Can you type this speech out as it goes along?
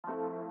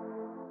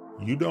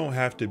You don't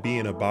have to be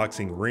in a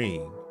boxing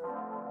ring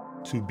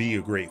to be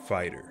a great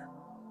fighter.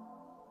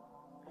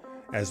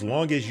 As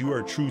long as you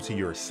are true to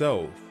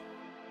yourself,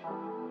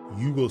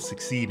 you will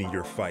succeed in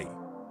your fight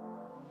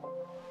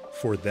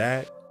for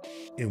that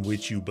in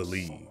which you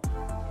believe.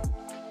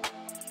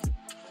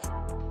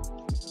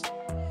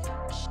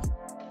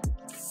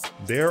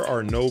 There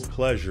are no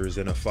pleasures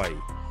in a fight,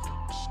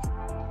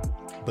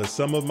 but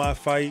some of my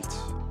fights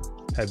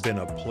have been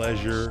a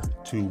pleasure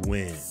to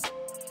win.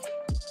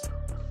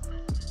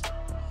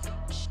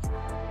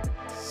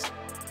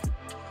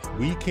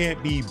 We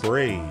can't be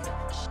brave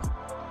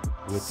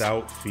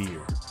without fear.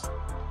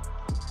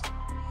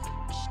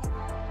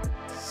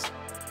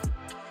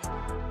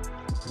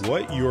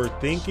 What you're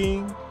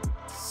thinking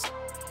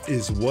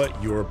is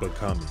what you're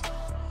becoming.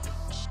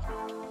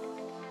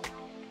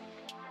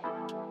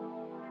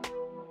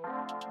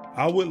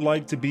 I would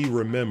like to be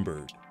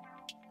remembered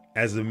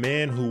as a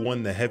man who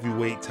won the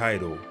heavyweight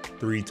title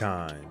 3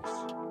 times,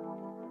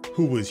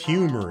 who was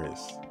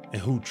humorous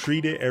and who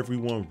treated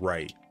everyone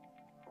right,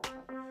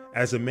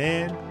 as a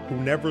man who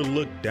never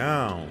looked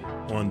down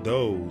on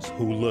those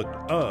who looked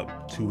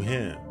up to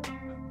him,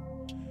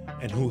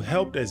 and who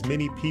helped as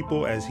many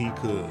people as he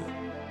could,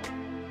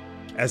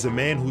 as a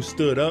man who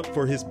stood up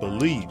for his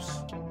beliefs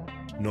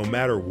no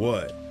matter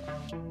what,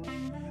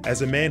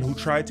 as a man who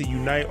tried to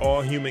unite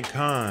all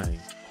humankind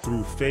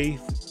through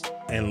faith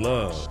and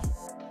love.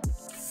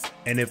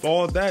 And if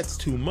all that's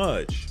too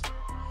much,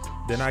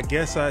 then I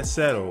guess I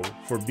settle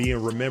for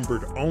being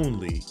remembered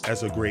only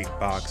as a great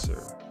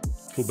boxer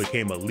who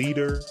became a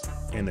leader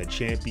and a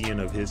champion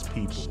of his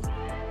people.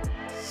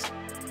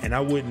 And I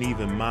wouldn't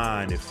even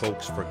mind if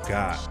folks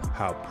forgot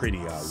how pretty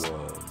I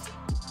was.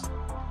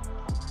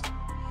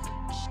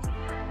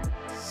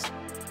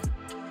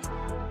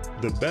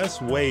 The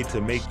best way to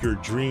make your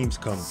dreams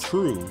come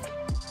true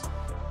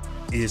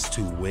is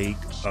to wake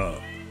up.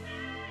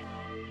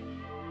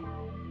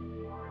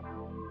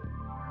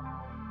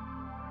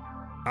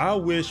 I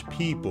wish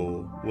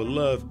people would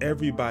love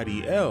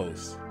everybody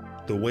else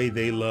the way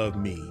they love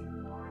me.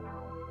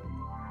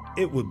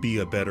 It would be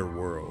a better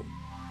world.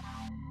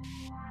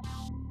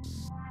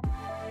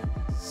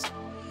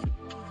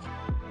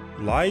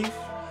 Life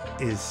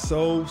is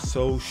so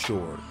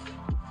short.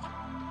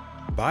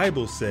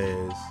 Bible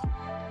says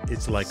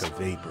it's like a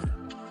vapor.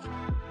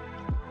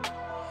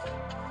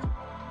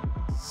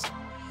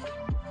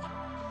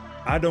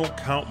 I don't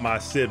count my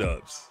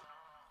sit-ups.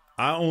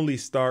 I only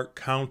start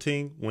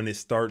counting when it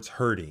starts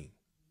hurting,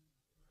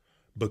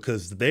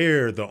 because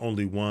they're the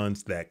only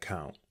ones that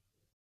count.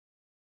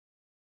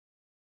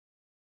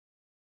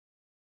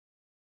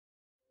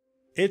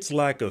 It's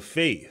lack of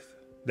faith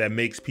that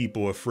makes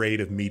people afraid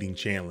of meeting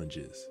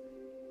challenges.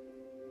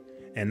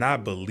 And I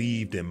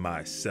believed in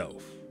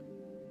myself.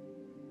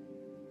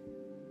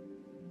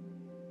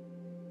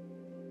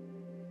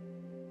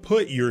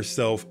 Put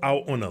yourself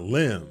out on a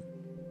limb,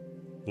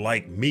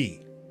 like me.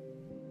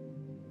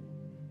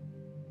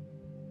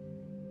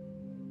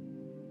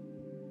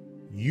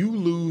 You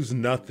lose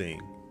nothing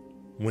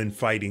when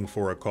fighting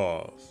for a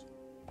cause.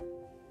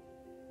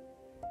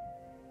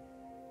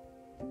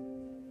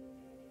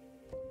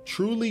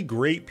 Truly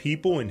great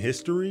people in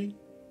history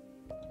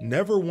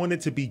never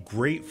wanted to be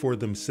great for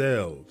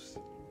themselves.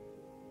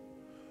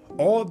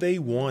 All they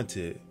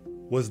wanted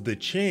was the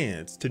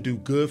chance to do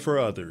good for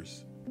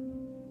others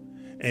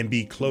and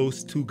be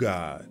close to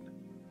God.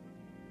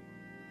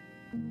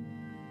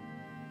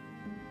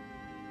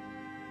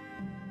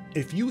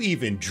 If you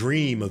even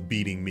dream of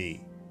beating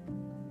me,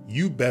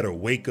 you better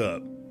wake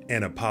up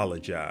and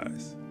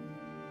apologize.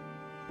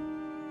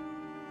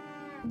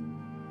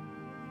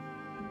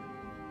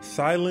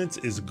 Silence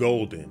is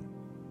golden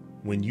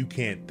when you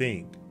can't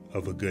think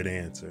of a good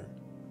answer.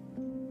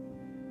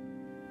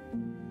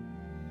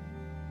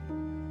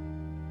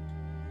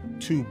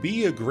 To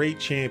be a great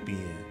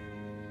champion,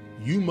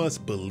 you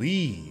must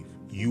believe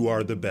you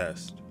are the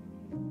best.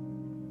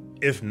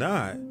 If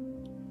not,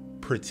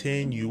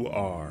 pretend you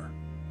are.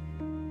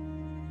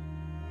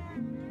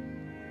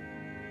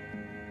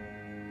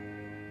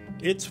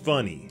 It's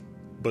funny,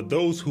 but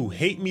those who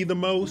hate me the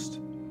most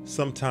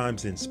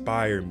sometimes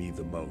inspire me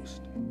the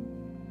most.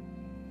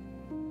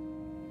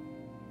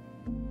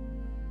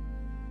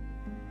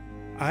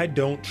 I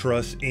don't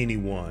trust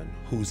anyone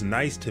who's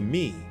nice to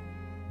me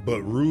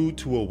but rude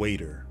to a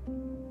waiter,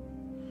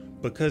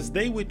 because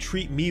they would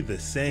treat me the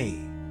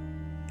same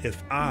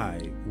if I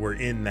were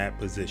in that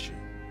position.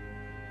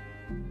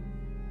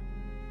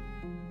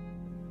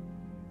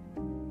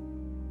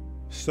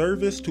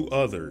 Service to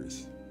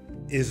others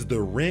is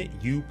the rent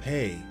you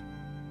pay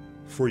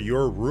for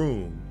your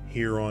room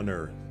here on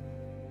earth.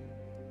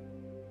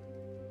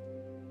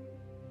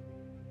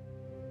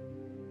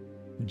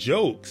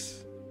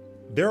 Jokes.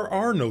 There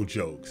are no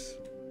jokes.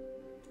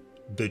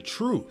 The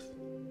truth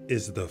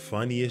is the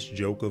funniest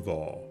joke of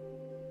all.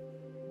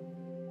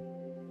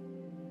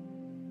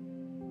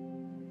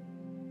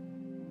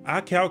 I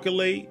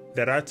calculate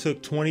that I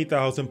took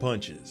 20,000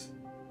 punches,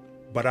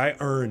 but I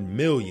earned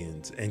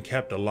millions and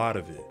kept a lot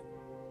of it.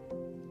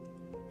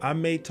 I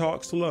may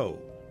talk slow,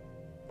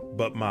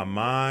 but my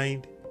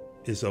mind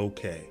is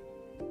okay.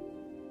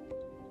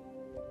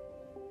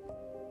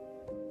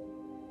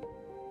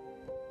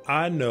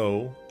 I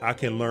know I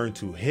can learn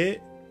to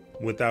hit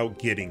without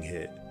getting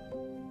hit.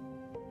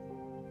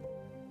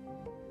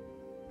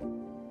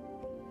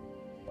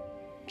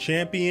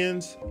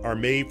 Champions are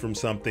made from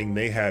something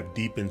they have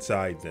deep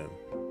inside them.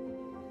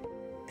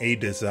 A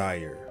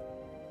desire,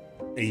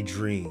 a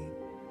dream,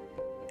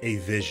 a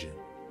vision.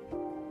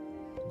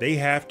 They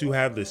have to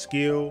have the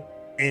skill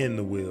and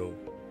the will,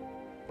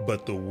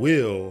 but the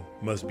will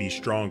must be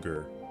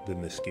stronger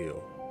than the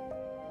skill.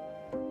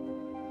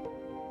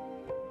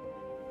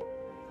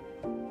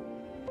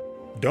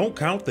 Don't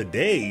count the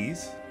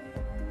days,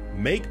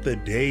 make the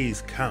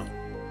days count.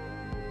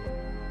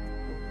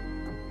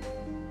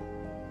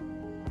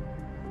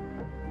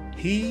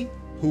 He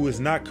who is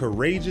not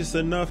courageous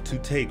enough to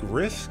take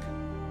risk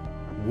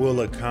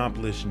will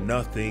accomplish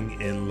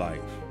nothing in life.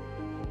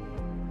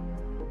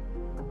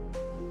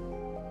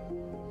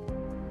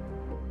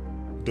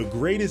 The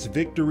greatest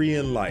victory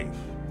in life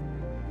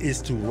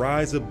is to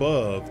rise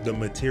above the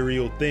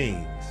material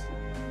things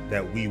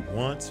that we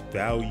once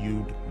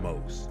valued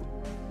most.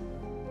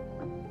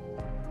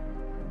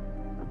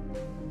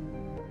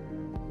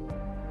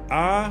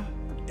 I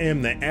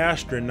am the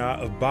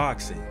astronaut of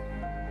boxing.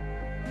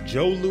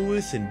 Joe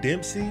Louis and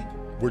Dempsey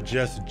were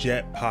just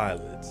jet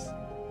pilots.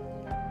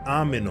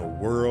 I'm in a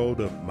world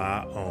of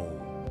my own.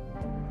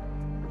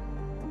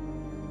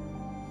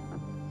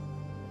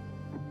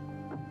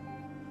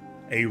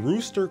 A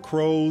rooster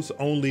crows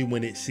only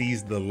when it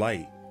sees the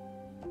light.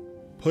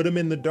 Put him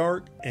in the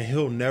dark and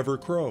he'll never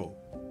crow.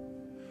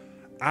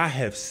 I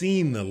have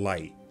seen the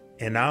light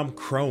and I'm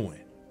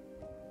crowing.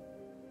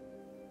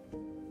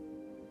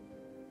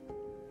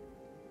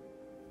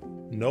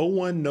 No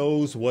one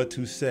knows what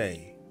to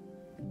say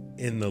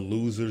in the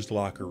loser's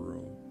locker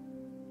room.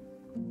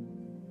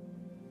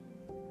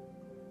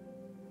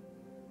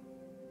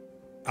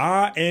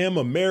 I am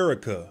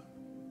America.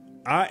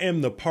 I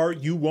am the part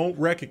you won't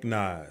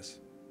recognize,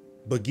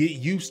 but get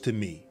used to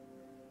me.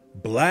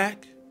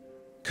 Black,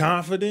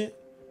 confident,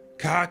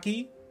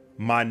 cocky,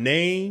 my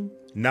name,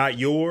 not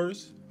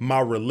yours, my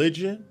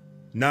religion,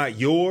 not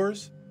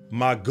yours,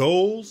 my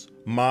goals,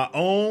 my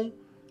own,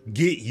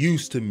 get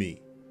used to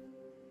me.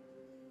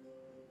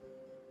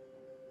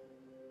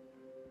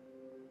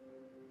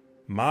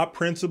 My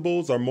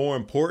principles are more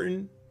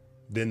important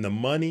than the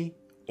money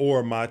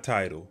or my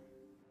title.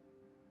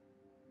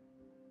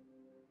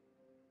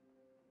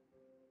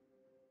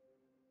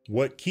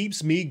 What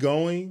keeps me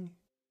going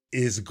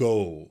is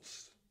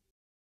goals.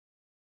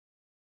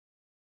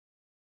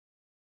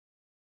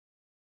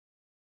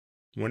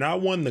 When I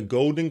won the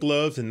Golden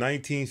Gloves in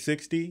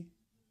 1960,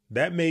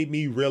 that made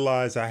me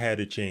realize I had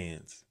a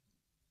chance.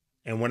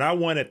 And when I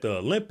won at the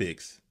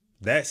Olympics,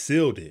 that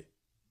sealed it.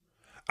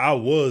 I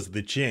was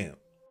the champ.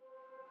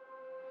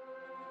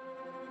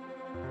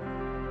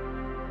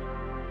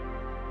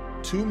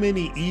 Too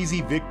many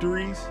easy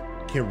victories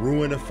can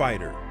ruin a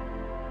fighter,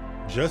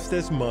 just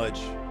as much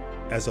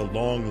as a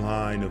long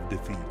line of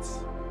defeats.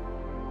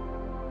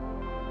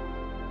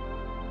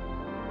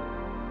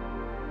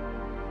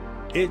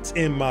 It's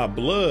in my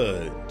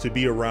blood to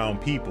be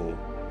around people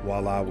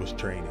while I was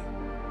training.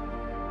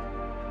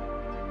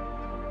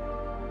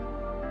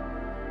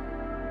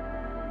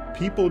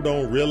 People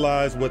don't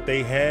realize what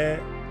they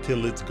had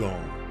till it's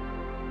gone.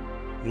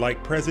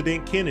 Like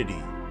President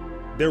Kennedy,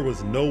 there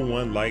was no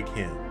one like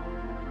him.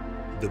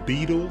 The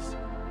Beatles,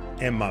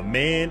 and my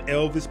man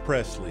Elvis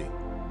Presley.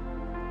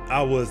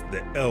 I was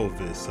the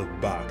Elvis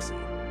of boxing.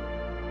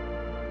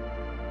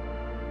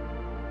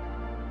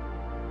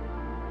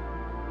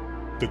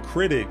 The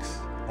critics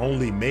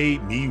only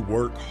made me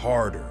work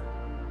harder.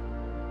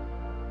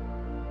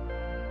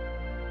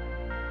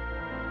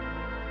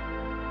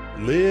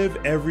 Live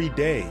every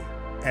day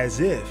as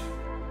if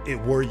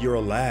it were your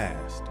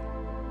last,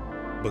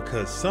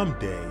 because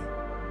someday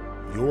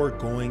you're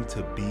going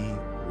to be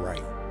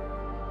right.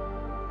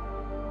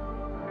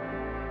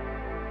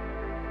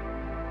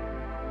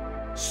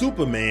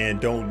 Superman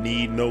don't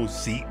need no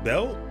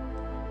seatbelt.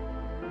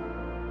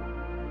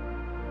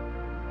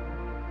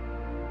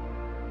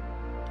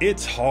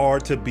 It's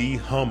hard to be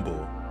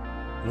humble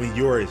when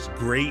you're as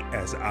great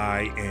as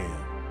I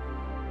am.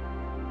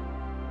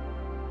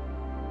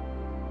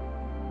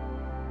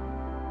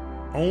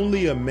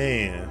 Only a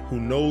man who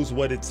knows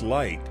what it's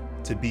like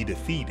to be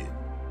defeated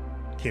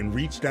can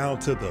reach down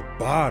to the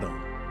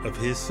bottom of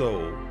his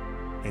soul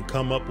and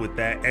come up with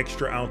that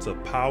extra ounce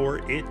of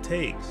power it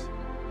takes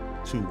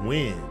to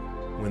win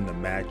when the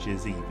match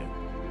is even.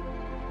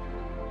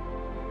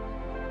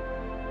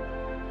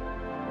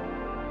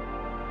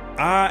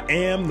 I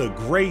am the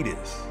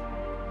greatest.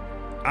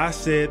 I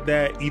said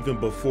that even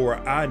before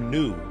I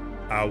knew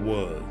I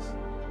was.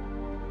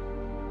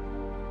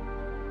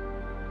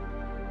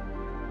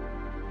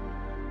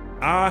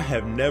 I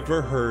have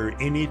never heard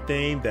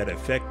anything that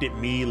affected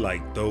me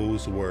like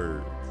those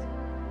words.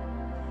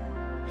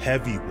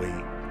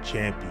 Heavyweight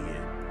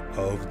champion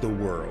of the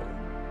world.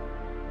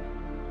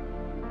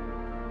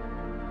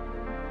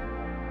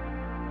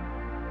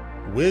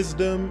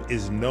 Wisdom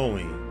is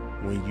knowing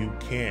when you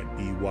can't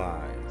be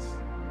wise.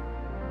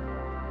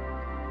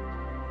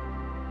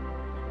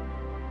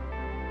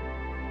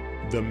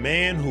 The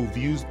man who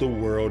views the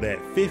world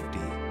at 50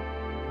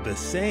 the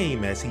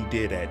same as he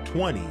did at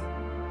 20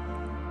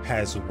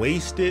 has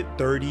wasted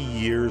 30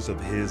 years of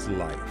his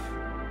life.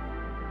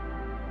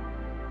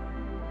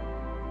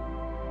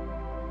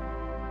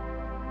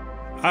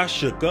 I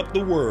shook up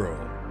the world.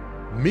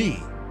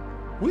 Me.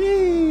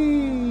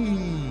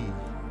 Whee!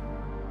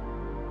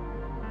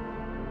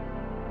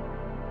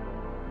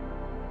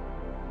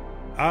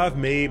 I've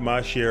made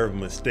my share of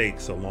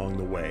mistakes along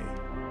the way.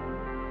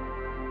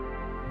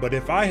 But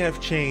if I have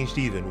changed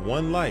even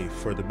one life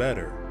for the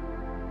better,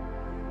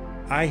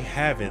 I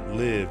haven't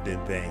lived in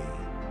vain.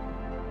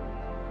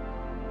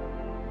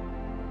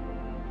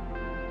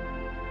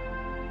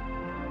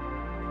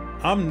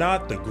 I'm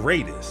not the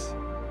greatest.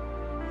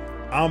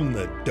 I'm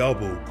the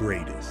double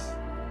greatest.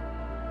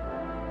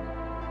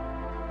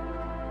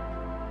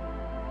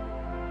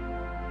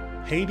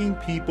 Hating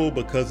people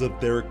because of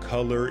their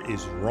color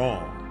is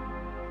wrong.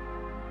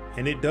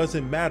 And it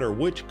doesn't matter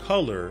which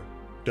color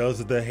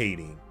does the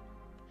hating.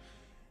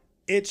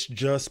 It's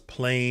just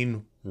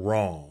plain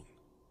wrong.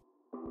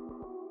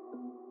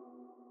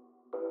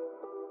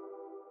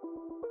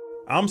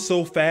 I'm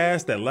so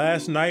fast that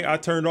last night I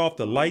turned off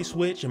the light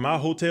switch in my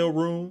hotel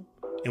room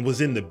and was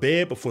in the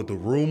bed before the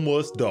room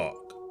was dark.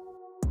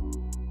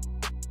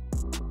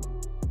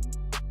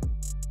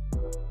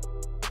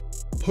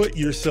 Put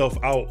yourself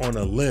out on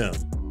a limb,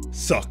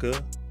 sucker,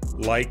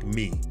 like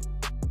me.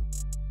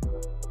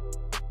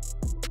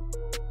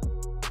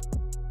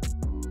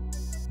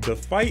 The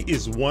fight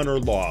is won or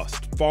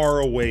lost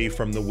far away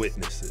from the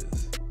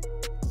witnesses,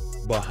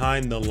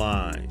 behind the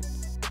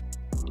lines,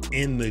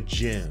 in the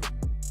gym,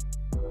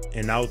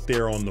 and out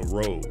there on the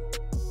road,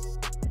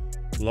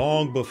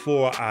 long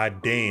before I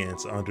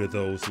dance under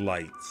those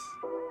lights.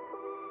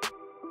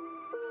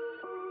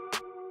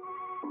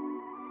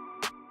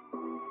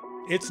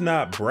 It's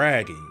not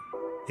bragging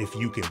if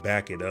you can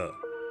back it up.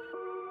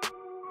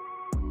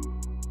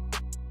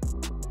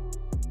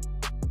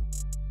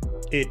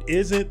 It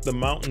isn't the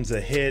mountains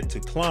ahead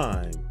to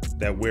climb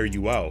that wear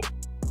you out.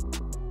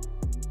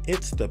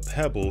 It's the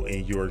pebble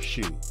in your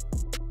shoe.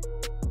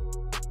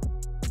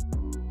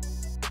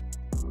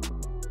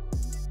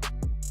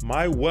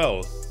 My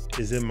wealth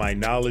is in my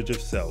knowledge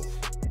of self,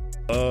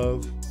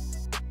 love,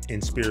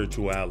 and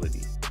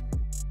spirituality.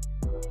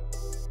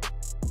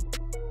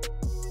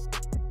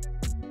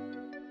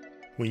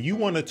 When you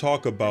want to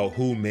talk about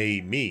who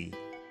made me,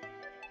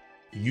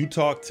 you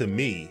talk to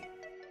me.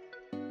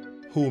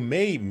 Who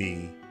made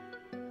me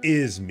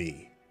is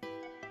me.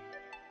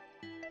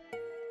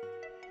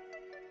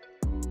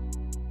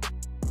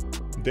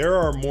 There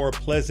are more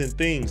pleasant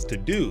things to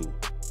do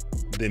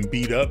than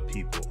beat up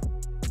people.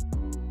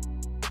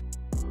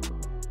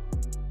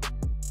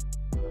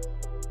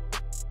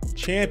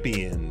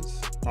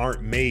 Champions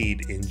aren't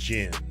made in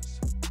gyms.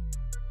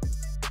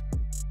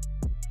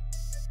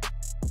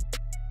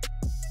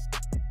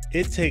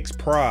 It takes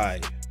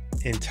pride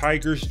and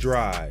tiger's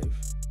drive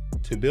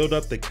to build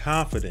up the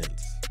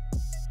confidence,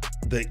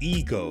 the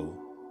ego,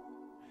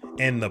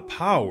 and the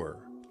power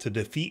to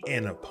defeat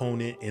an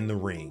opponent in the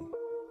ring.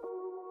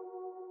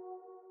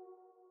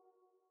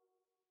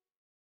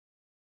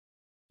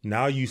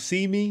 Now you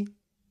see me,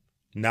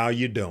 now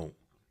you don't.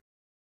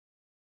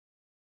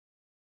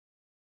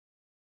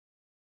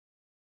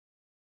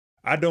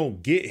 I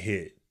don't get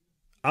hit.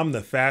 I'm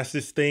the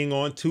fastest thing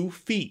on 2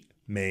 feet,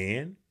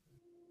 man.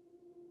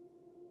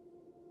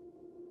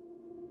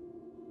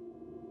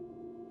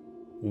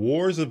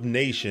 Wars of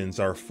nations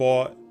are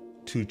fought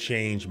to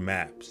change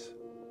maps.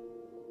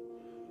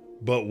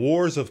 But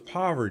wars of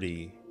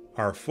poverty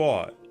are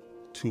fought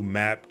to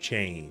map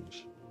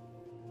change.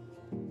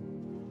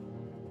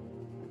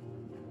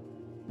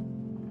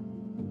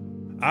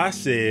 I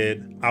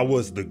said I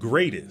was the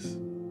greatest.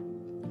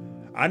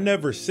 I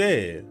never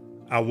said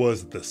I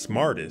was the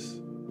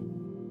smartest.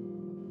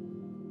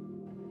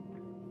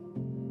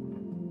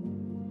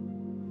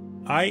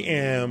 I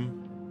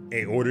am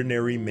an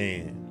ordinary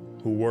man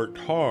who worked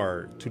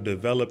hard to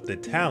develop the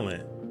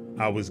talent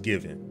I was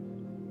given.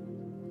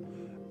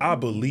 I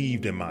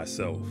believed in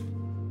myself,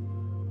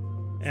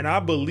 and I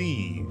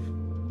believe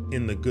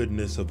in the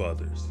goodness of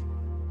others.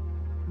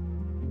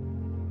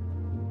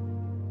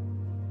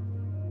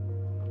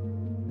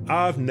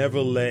 I've never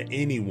let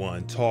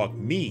anyone talk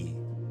me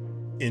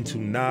into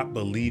not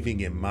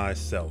believing in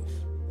myself.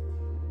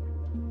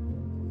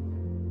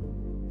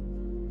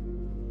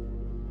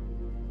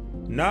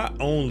 Not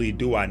only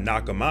do I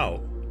knock them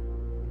out,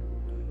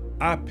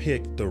 I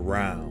pick the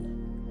round.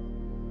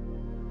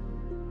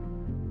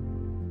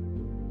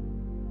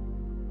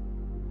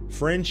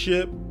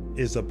 Friendship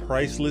is a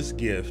priceless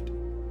gift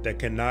that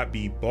cannot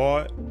be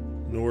bought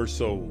nor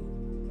sold,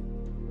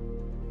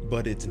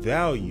 but its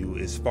value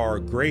is far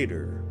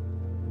greater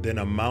than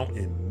a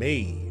mountain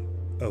made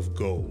of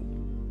gold.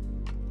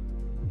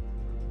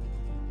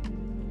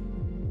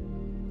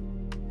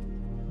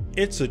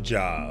 It's a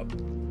job,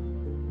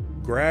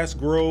 Grass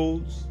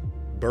grows,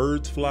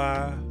 birds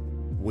fly,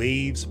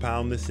 waves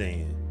pound the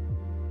sand.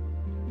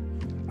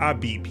 I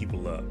beat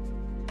people up.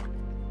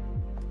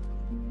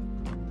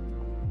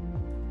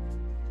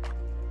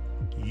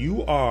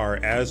 You are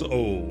as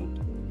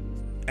old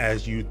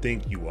as you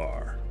think you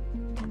are.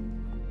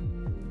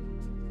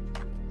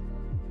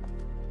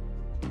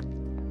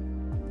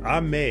 I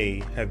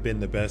may have been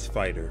the best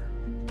fighter,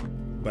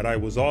 but I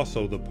was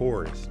also the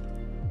poorest.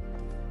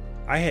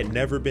 I had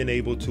never been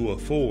able to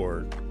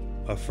afford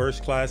a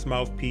first-class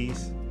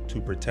mouthpiece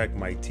to protect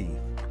my teeth.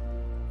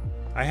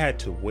 I had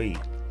to wait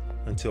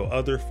until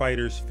other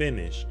fighters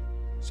finished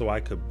so I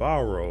could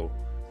borrow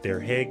their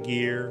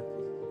headgear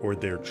or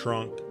their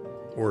trunk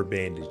or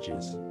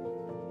bandages.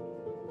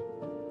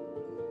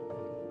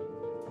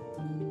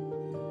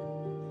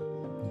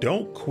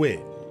 Don't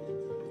quit.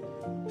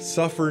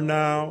 Suffer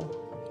now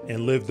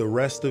and live the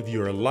rest of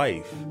your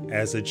life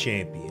as a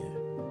champion.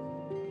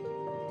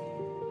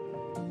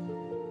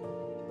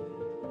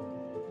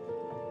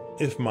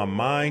 If my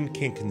mind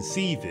can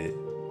conceive it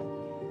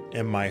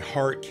and my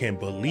heart can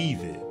believe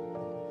it,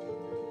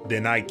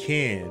 then I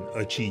can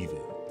achieve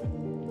it.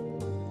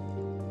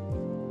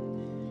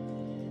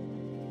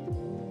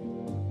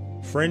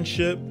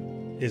 Friendship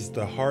is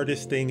the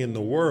hardest thing in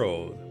the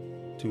world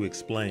to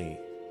explain.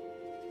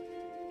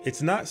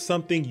 It's not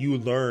something you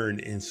learn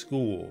in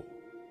school.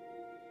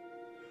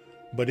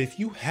 But if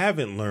you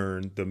haven't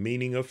learned the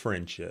meaning of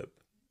friendship,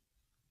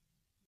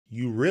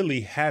 you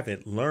really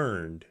haven't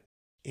learned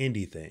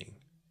anything.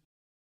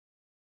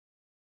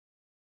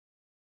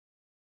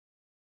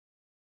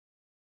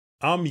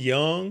 I'm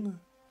young,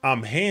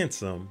 I'm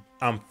handsome,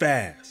 I'm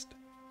fast.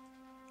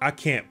 I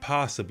can't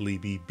possibly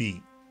be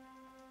beat.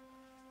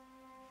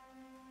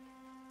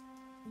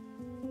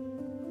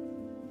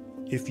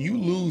 If you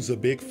lose a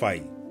big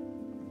fight,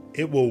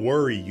 it will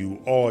worry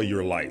you all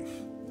your life.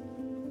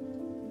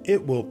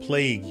 It will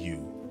plague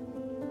you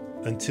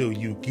until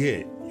you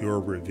get your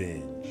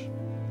revenge.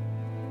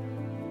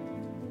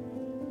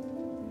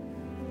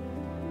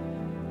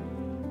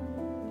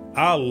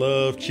 I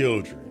love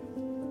children.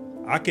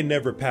 I can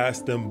never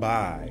pass them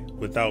by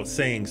without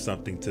saying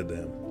something to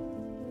them.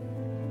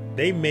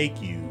 They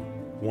make you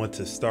want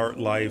to start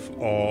life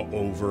all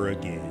over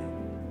again.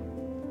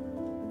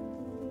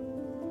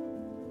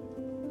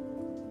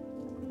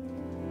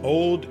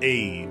 Old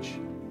age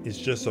is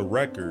just a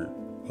record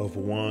of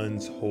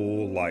one's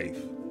whole life.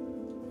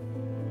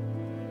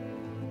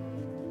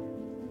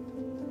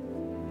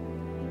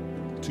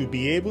 To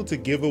be able to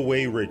give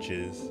away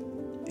riches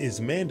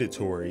is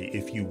mandatory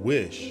if you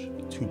wish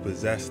to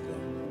possess them.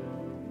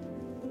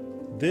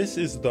 This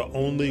is the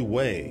only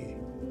way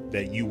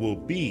that you will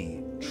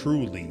be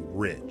truly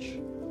rich.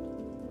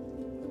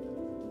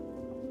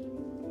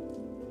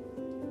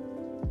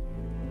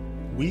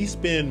 We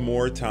spend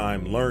more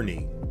time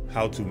learning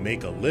how to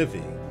make a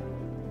living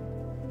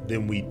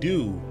than we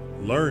do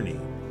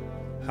learning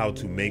how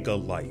to make a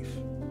life.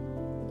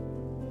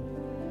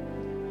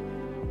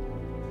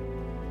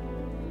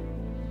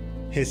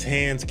 His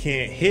hands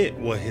can't hit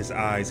what his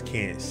eyes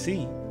can't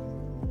see.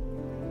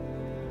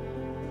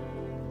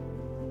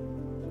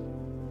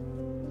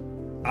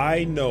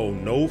 I know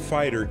no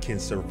fighter can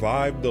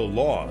survive the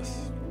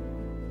loss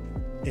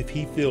if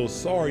he feels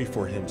sorry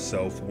for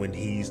himself when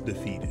he's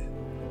defeated.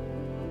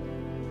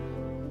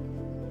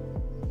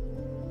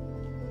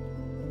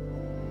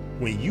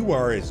 When you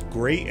are as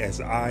great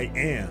as I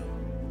am,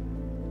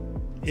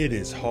 it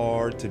is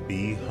hard to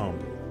be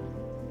humble.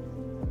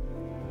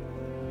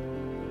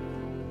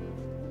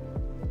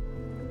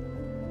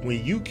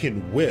 When you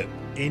can whip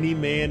any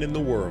man in the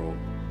world,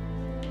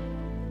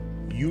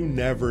 you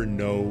never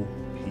know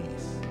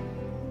peace.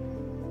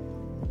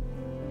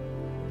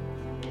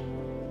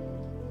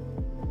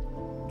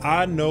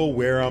 I know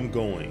where I'm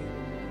going,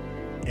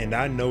 and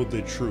I know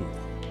the truth.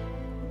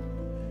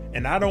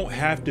 And I don't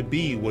have to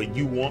be what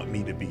you want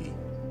me to be.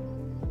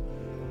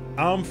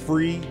 I'm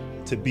free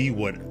to be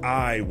what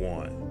I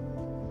want.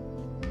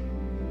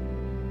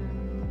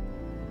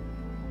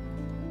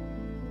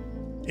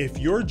 If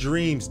your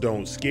dreams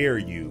don't scare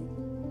you,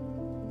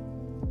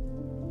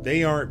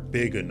 they aren't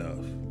big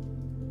enough.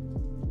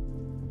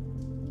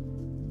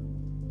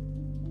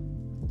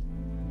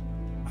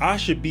 I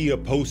should be a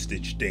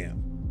postage stamp.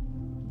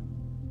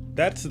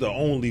 That's the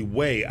only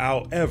way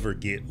I'll ever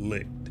get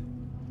licked.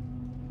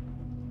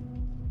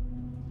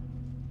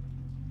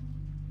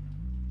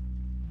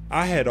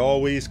 I had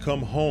always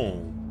come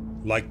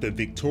home like the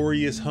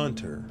victorious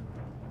hunter,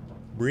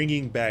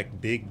 bringing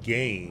back big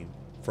game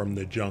from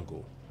the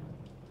jungle.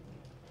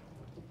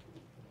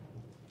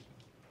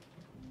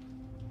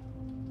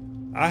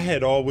 I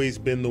had always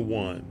been the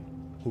one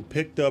who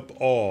picked up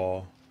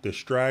all the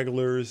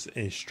stragglers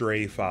and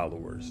stray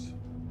followers.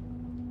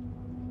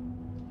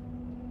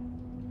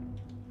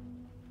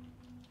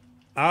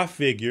 I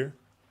figure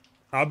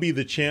I'll be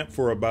the champ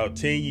for about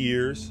 10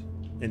 years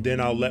and then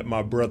I'll let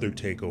my brother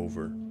take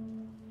over,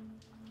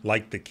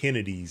 like the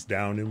Kennedys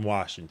down in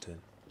Washington.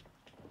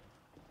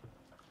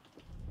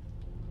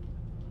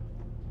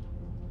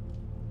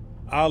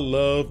 I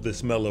love the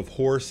smell of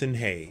horse and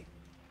hay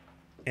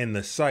and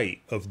the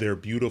sight of their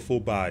beautiful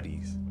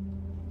bodies.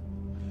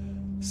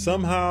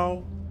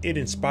 Somehow, it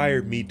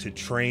inspired me to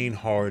train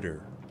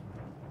harder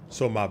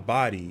so my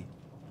body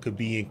could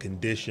be in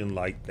condition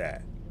like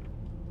that.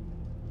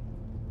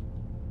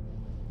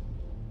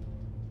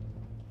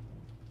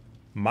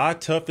 My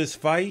toughest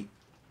fight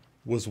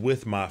was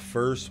with my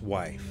first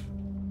wife.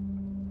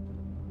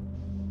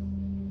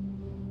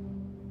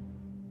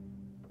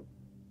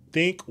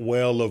 Think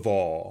well of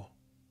all,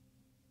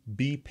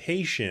 be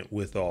patient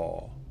with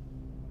all,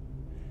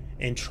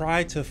 and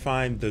try to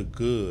find the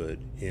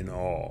good in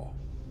all.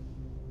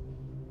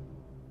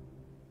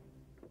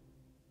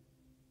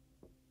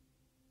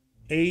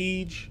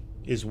 Age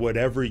is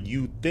whatever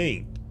you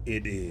think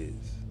it is.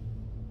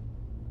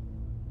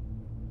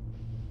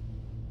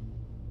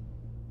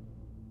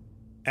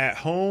 At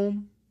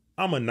home,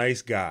 I'm a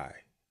nice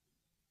guy,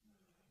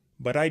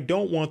 but I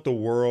don't want the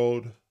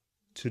world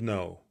to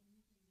know.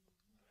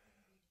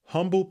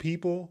 Humble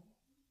people,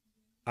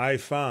 I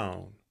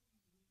found,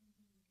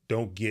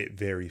 don't get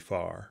very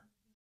far.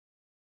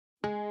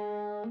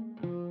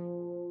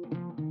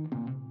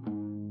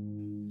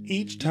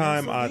 Each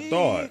time I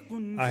thought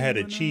I had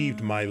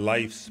achieved my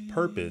life's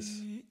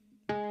purpose,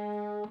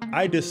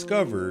 I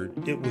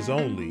discovered it was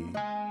only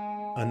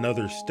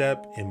another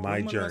step in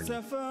my journey.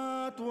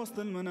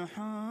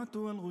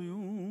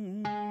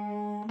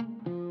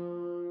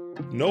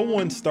 No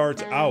one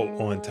starts out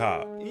on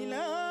top.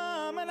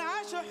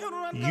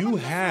 You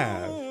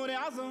have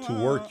to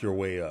work your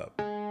way up.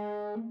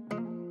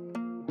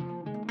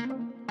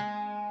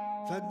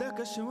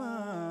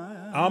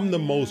 I'm the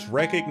most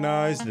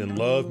recognized and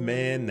loved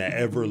man that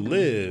ever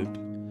lived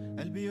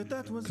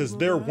because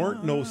there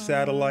weren't no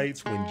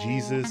satellites when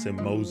Jesus and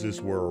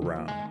Moses were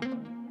around.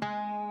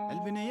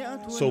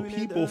 So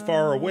people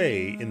far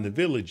away in the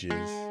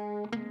villages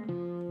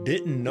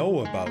didn't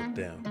know about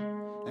them.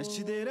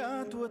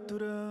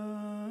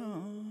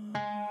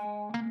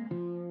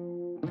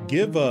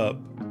 Give up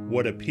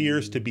what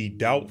appears to be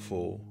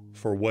doubtful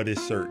for what is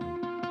certain.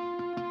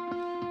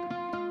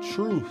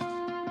 Truth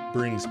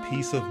brings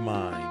peace of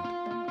mind,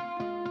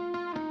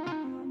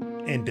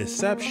 and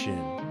deception,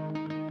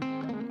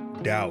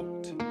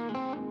 doubt.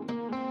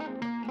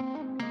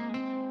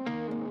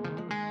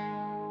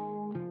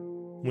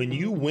 When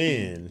you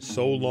win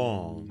so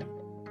long,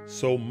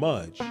 so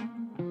much,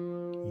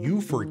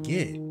 you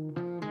forget.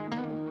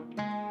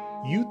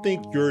 You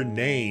think your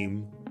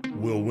name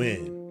will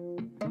win.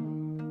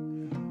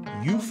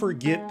 You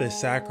forget the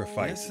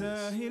sacrifices,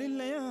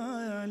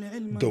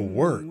 the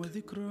work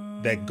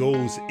that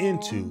goes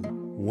into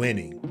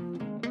winning.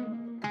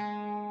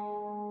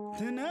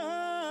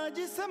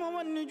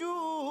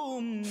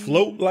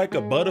 Float like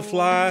a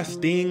butterfly,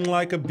 sting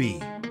like a bee.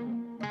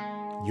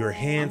 Your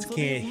hands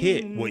can't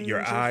hit what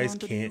your eyes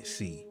can't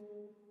see.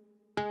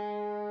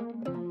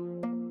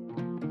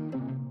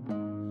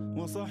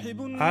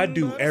 I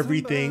do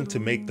everything to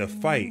make the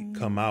fight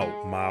come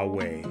out my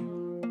way.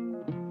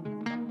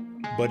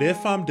 But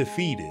if I'm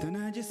defeated,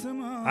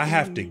 I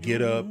have to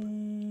get up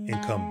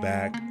and come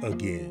back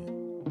again,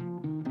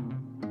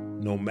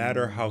 no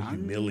matter how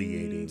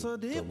humiliating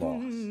the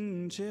loss.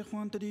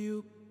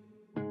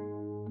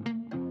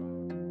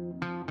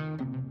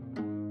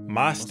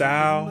 My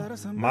style,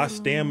 my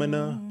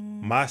stamina,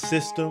 my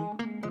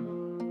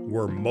system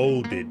were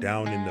molded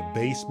down in the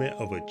basement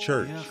of a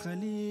church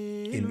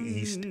in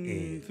East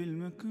End.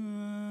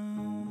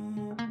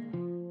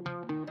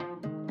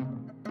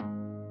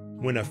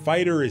 When a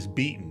fighter is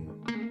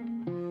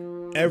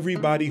beaten,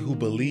 everybody who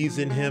believes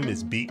in him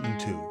is beaten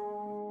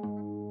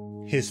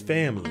too. His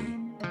family,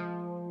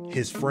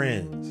 his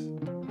friends,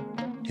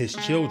 his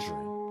children,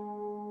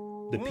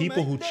 the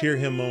people who cheer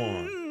him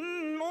on,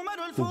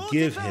 who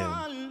give him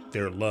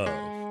their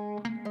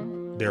love,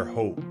 their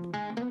hope,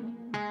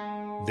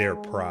 their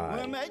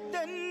pride.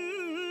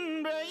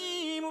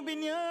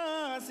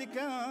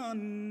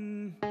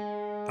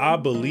 I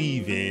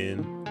believe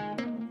in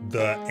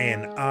the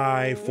an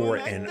eye for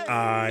an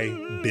eye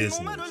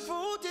business.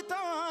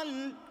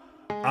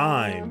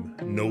 I'm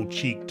no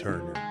cheek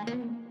turner.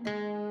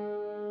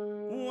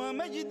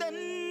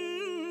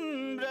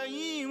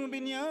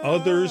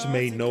 Others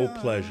may know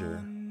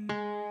pleasure,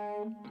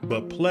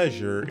 but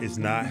pleasure is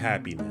not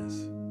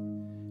happiness.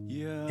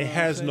 It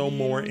has no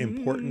more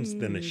importance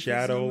than a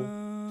shadow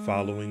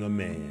following a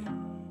man.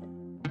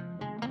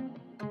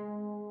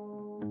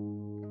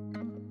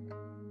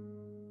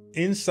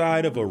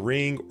 Inside of a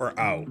ring or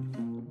out,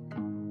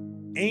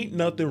 ain't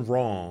nothing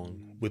wrong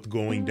with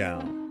going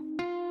down.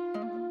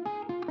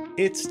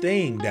 It's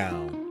staying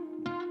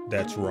down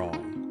that's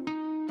wrong.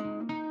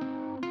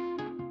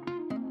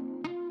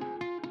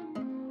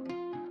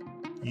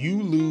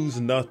 You lose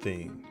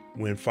nothing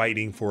when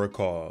fighting for a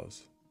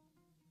cause.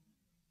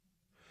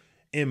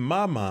 In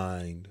my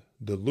mind,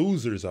 the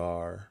losers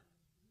are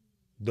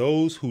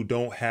those who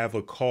don't have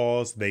a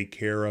cause they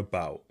care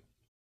about.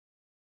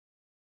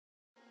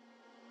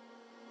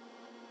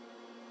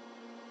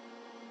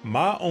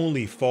 My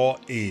only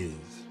fault is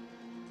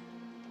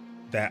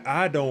that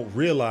I don't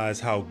realize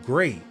how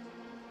great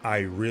I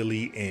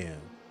really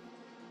am.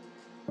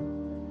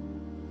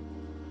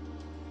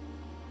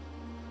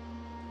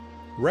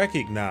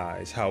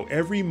 Recognize how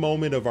every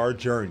moment of our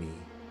journey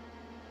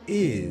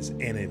is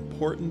an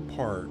important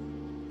part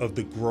of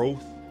the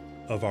growth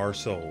of our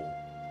soul.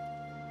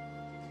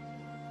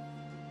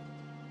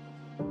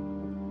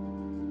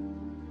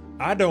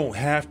 I don't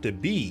have to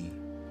be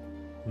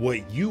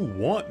what you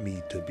want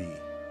me to be.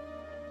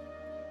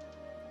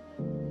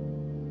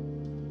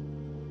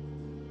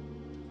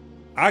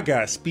 I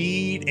got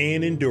speed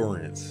and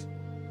endurance.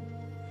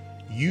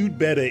 You'd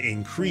better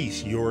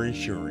increase your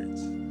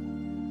insurance.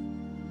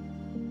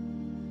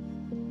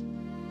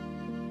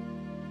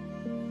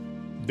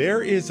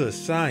 There is a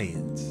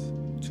science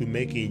to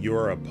making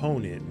your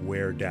opponent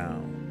wear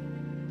down.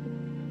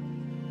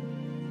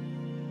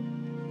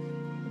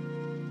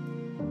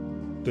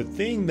 The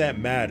thing that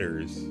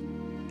matters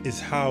is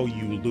how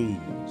you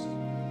lose.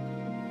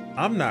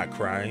 I'm not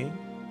crying.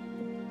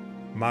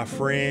 My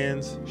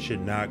friends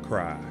should not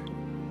cry.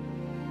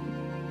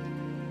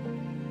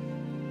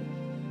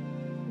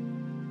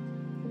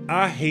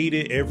 I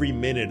hated every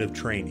minute of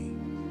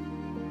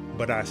training,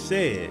 but I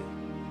said,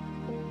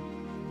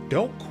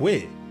 don't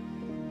quit.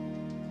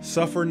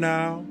 Suffer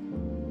now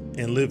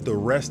and live the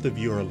rest of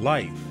your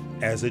life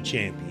as a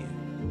champion.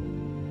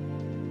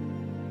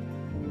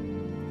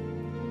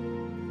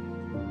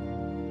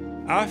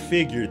 I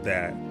figured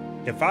that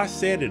if I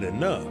said it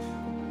enough,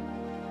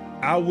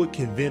 I would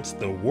convince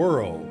the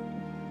world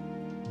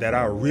that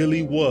I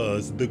really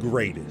was the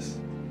greatest.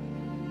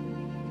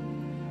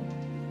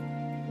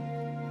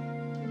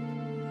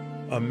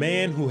 A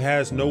man who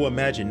has no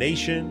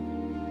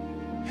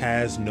imagination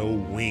has no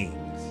wings.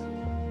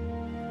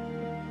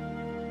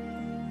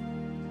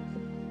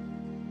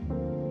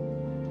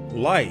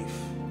 Life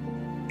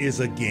is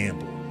a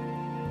gamble.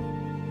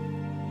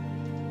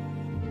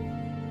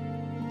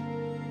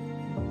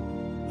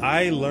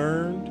 I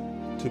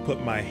learned to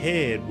put my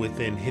head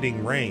within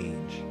hitting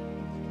range,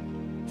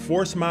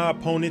 force my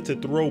opponent to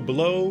throw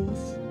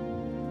blows,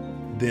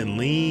 then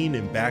lean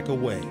and back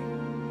away.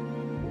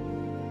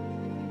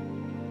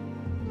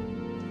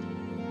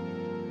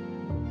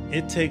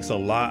 It takes a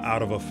lot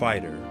out of a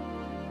fighter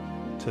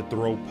to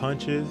throw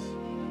punches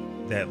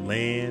that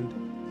land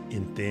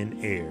in thin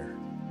air.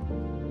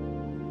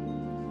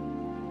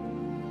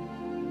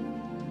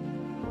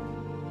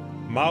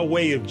 My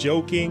way of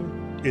joking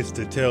is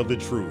to tell the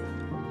truth.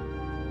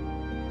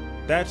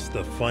 That's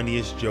the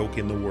funniest joke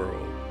in the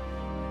world.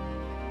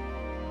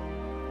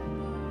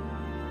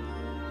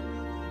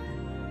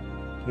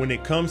 When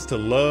it comes to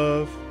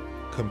love,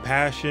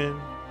 compassion,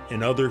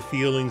 and other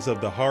feelings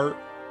of the heart,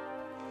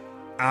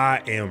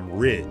 I am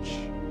rich.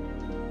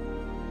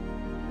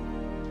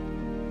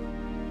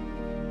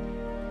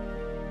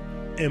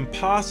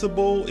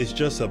 Impossible is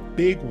just a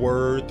big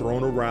word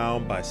thrown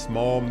around by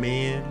small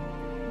men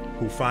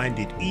who find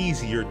it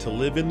easier to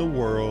live in the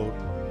world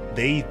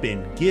they've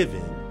been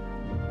given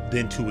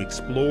than to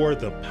explore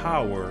the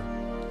power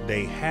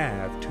they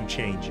have to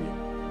change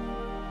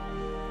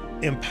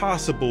it.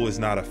 Impossible is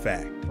not a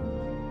fact.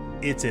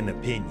 It's an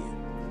opinion.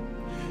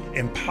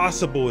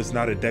 Impossible is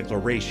not a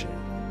declaration.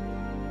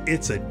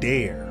 It's a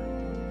dare.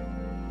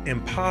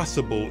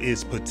 Impossible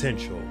is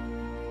potential.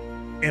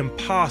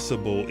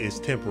 Impossible is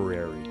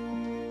temporary.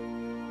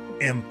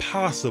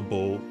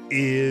 Impossible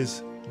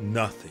is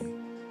nothing.